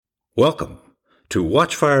Welcome to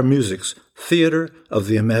Watchfire Music's Theater of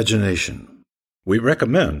the Imagination. We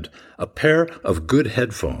recommend a pair of good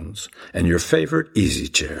headphones and your favorite easy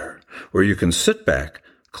chair, where you can sit back,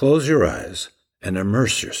 close your eyes, and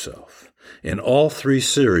immerse yourself in all three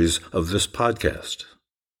series of this podcast: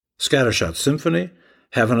 Scattershot Symphony,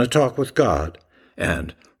 Havin a Talk with God,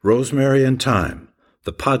 and Rosemary and Thyme,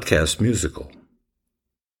 the podcast musical.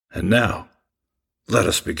 And now, let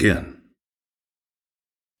us begin.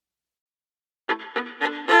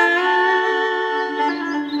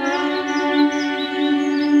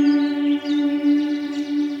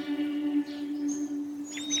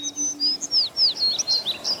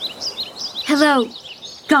 Hello,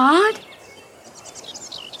 God?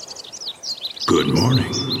 Good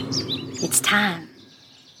morning. It's Thyme.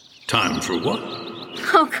 Time for what?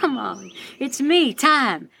 Oh, come on. It's me,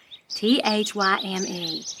 Thyme. Thyme.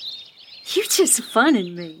 You're just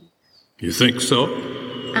funning me. You think so?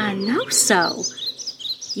 I know so.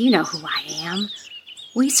 You know who I am.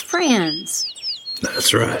 We's friends.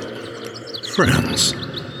 That's right. Friends.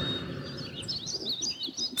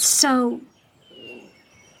 So,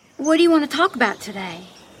 what do you want to talk about today?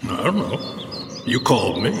 I don't know. You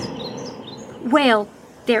called me. Well,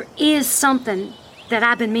 there is something that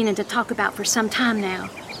I've been meaning to talk about for some time now.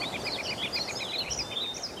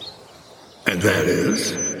 And that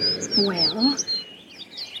is? Well,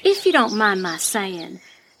 if you don't mind my saying,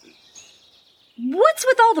 what's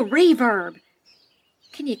with all the reverb?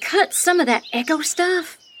 Can you cut some of that echo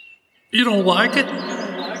stuff? You don't like it?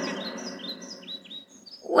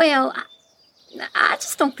 Well, I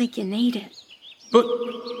just don't think you need it. But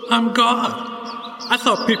I'm God. I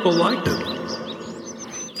thought people liked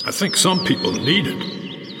it. I think some people need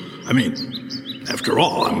it. I mean, after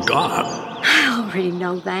all, I'm God. I already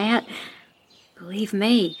know that. Believe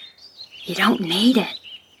me, you don't need it.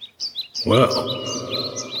 Well,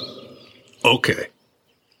 okay.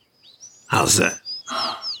 How's that?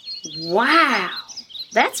 Wow,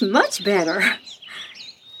 that's much better.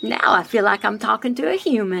 Now I feel like I'm talking to a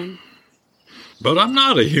human. But I'm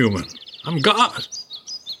not a human. I'm God.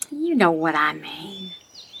 You know what I mean.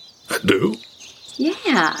 I do?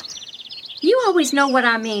 Yeah. You always know what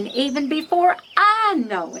I mean, even before I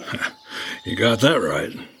know it. You got that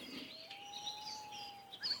right.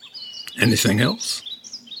 Anything else?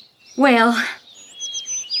 Well,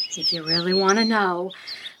 if you really want to know,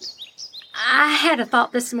 I had a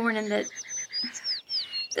thought this morning that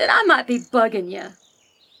I might be bugging you.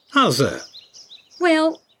 How's that?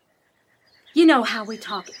 Well, you know how we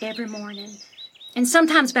talk every morning, and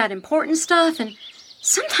sometimes about important stuff, and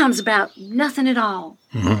sometimes about nothing at all.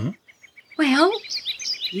 Mm-hmm. Well,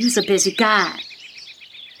 you's a busy guy.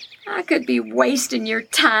 I could be wasting your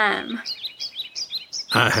time.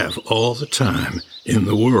 I have all the time in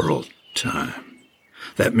the world, time.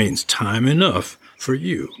 That means time enough for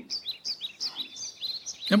you.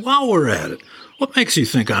 And while we're at it, what makes you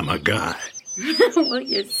think I'm a guy? Well,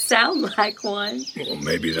 you sound like one. Well,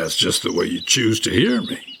 maybe that's just the way you choose to hear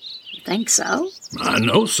me. You think so? I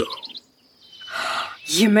know so.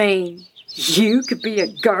 You mean you could be a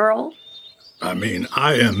girl? I mean,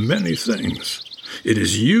 I am many things. It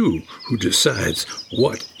is you who decides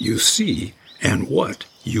what you see and what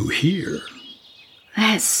you hear.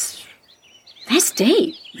 That's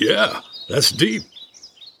deep. Yeah, that's deep.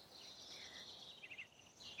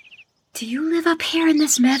 Do you live up here in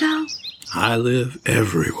this meadow? I live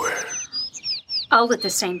everywhere. All at the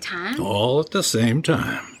same time? All at the same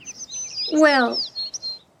time. Well,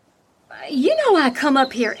 you know I come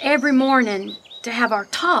up here every morning to have our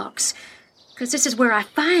talks, because this is where I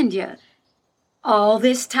find you. All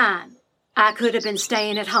this time, I could have been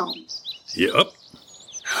staying at home. Yup.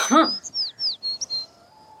 Huh.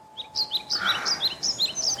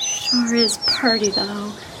 Sure is pretty,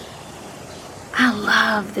 though. I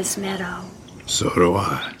love this meadow. So do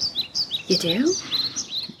I. You do?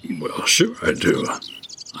 Well, sure I do.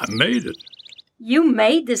 I made it. You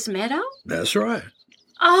made this meadow? That's right.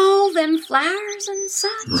 All them flowers and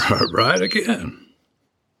such? Right again.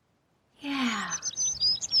 Yeah.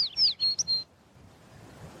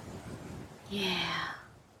 Yeah.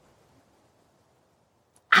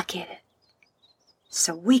 I get it.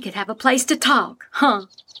 So we could have a place to talk, huh?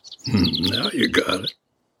 Now you got it.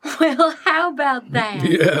 Well, how about that?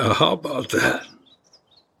 Yeah, how about that?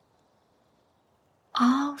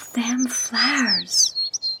 All them flowers.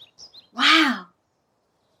 Wow.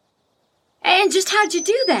 And just how'd you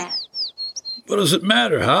do that? What does it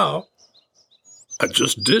matter how? I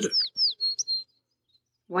just did it.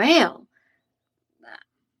 Well,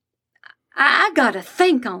 I gotta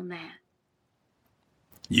think on that.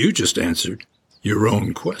 You just answered your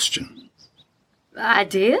own question. I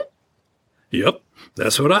did? Yep,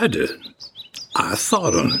 that's what I did. I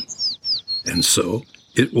thought on it. And so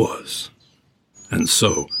it was. And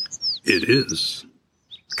so it is.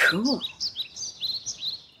 Cool.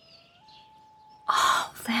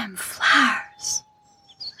 All them flowers.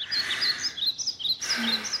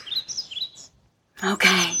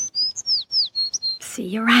 Okay. See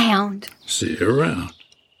you around. See you around.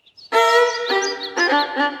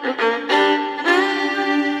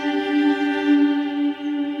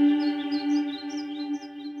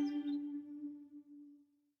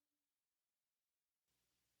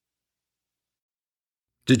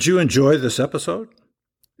 Did you enjoy this episode?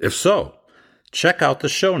 If so, check out the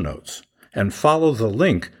show notes and follow the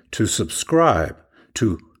link to subscribe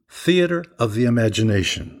to Theater of the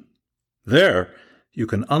Imagination. There, you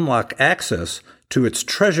can unlock access to its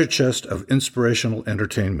treasure chest of inspirational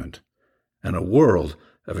entertainment and a world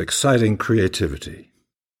of exciting creativity.